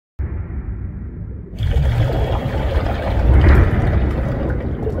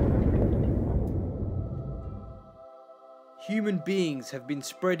Human beings have been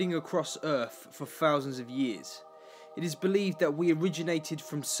spreading across Earth for thousands of years. It is believed that we originated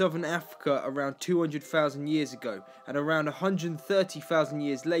from southern Africa around 200,000 years ago, and around 130,000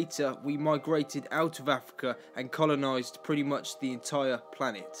 years later we migrated out of Africa and colonised pretty much the entire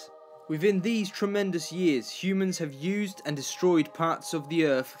planet. Within these tremendous years, humans have used and destroyed parts of the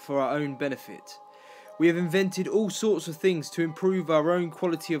Earth for our own benefit. We have invented all sorts of things to improve our own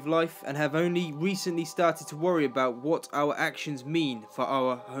quality of life and have only recently started to worry about what our actions mean for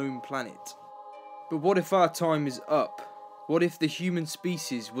our home planet. But what if our time is up? What if the human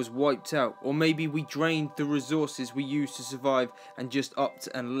species was wiped out, or maybe we drained the resources we used to survive and just upped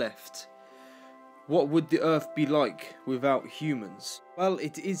and left? What would the Earth be like without humans? Well,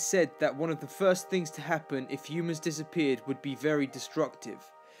 it is said that one of the first things to happen if humans disappeared would be very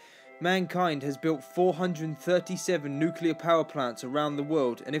destructive. Mankind has built 437 nuclear power plants around the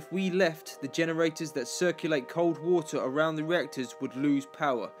world, and if we left, the generators that circulate cold water around the reactors would lose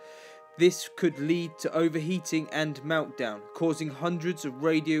power. This could lead to overheating and meltdown, causing hundreds of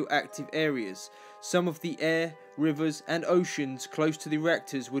radioactive areas. Some of the air, rivers and oceans close to the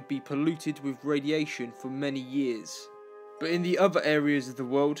reactors would be polluted with radiation for many years. But in the other areas of the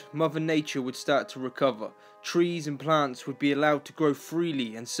world, Mother Nature would start to recover. Trees and plants would be allowed to grow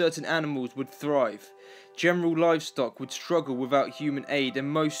freely and certain animals would thrive. General livestock would struggle without human aid and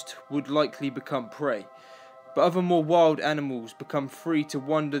most would likely become prey. But other more wild animals become free to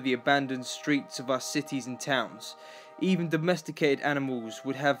wander the abandoned streets of our cities and towns. Even domesticated animals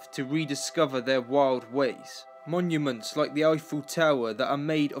would have to rediscover their wild ways. Monuments like the Eiffel Tower that are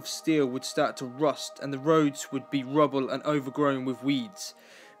made of steel would start to rust and the roads would be rubble and overgrown with weeds.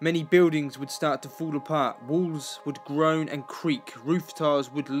 Many buildings would start to fall apart, walls would groan and creak, roof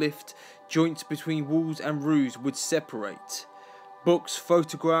tiles would lift, joints between walls and roofs would separate. Books,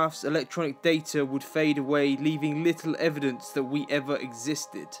 photographs, electronic data would fade away, leaving little evidence that we ever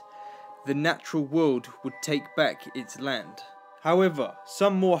existed. The natural world would take back its land. However,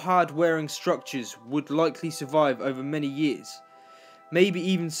 some more hard-wearing structures would likely survive over many years. Maybe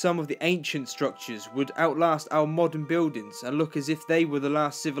even some of the ancient structures would outlast our modern buildings and look as if they were the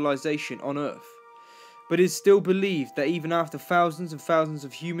last civilization on Earth. But it is still believed that even after thousands and thousands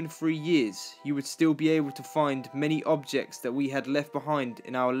of human-free years, you would still be able to find many objects that we had left behind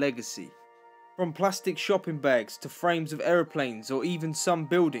in our legacy. From plastic shopping bags to frames of aeroplanes or even some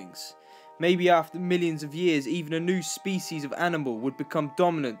buildings. Maybe after millions of years, even a new species of animal would become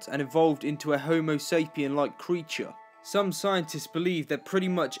dominant and evolved into a Homo sapien-like creature. Some scientists believe that pretty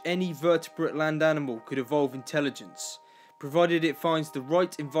much any vertebrate land animal could evolve intelligence, provided it finds the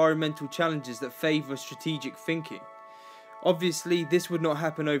right environmental challenges that favour strategic thinking. Obviously, this would not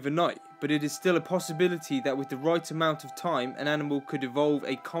happen overnight, but it is still a possibility that with the right amount of time, an animal could evolve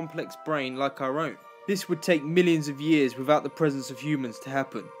a complex brain like our own. This would take millions of years without the presence of humans to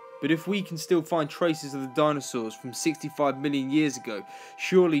happen. But if we can still find traces of the dinosaurs from 65 million years ago,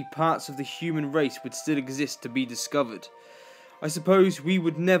 surely parts of the human race would still exist to be discovered. I suppose we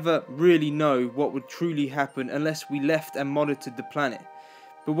would never really know what would truly happen unless we left and monitored the planet.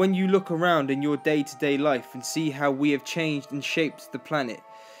 But when you look around in your day-to-day life and see how we have changed and shaped the planet,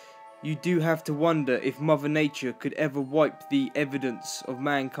 you do have to wonder if Mother Nature could ever wipe the evidence of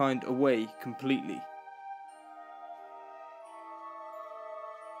mankind away completely.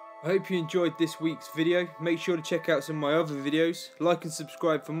 I hope you enjoyed this week's video. Make sure to check out some of my other videos. Like and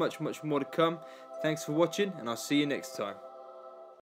subscribe for much more to come. Thanks for watching and I'll see you next time.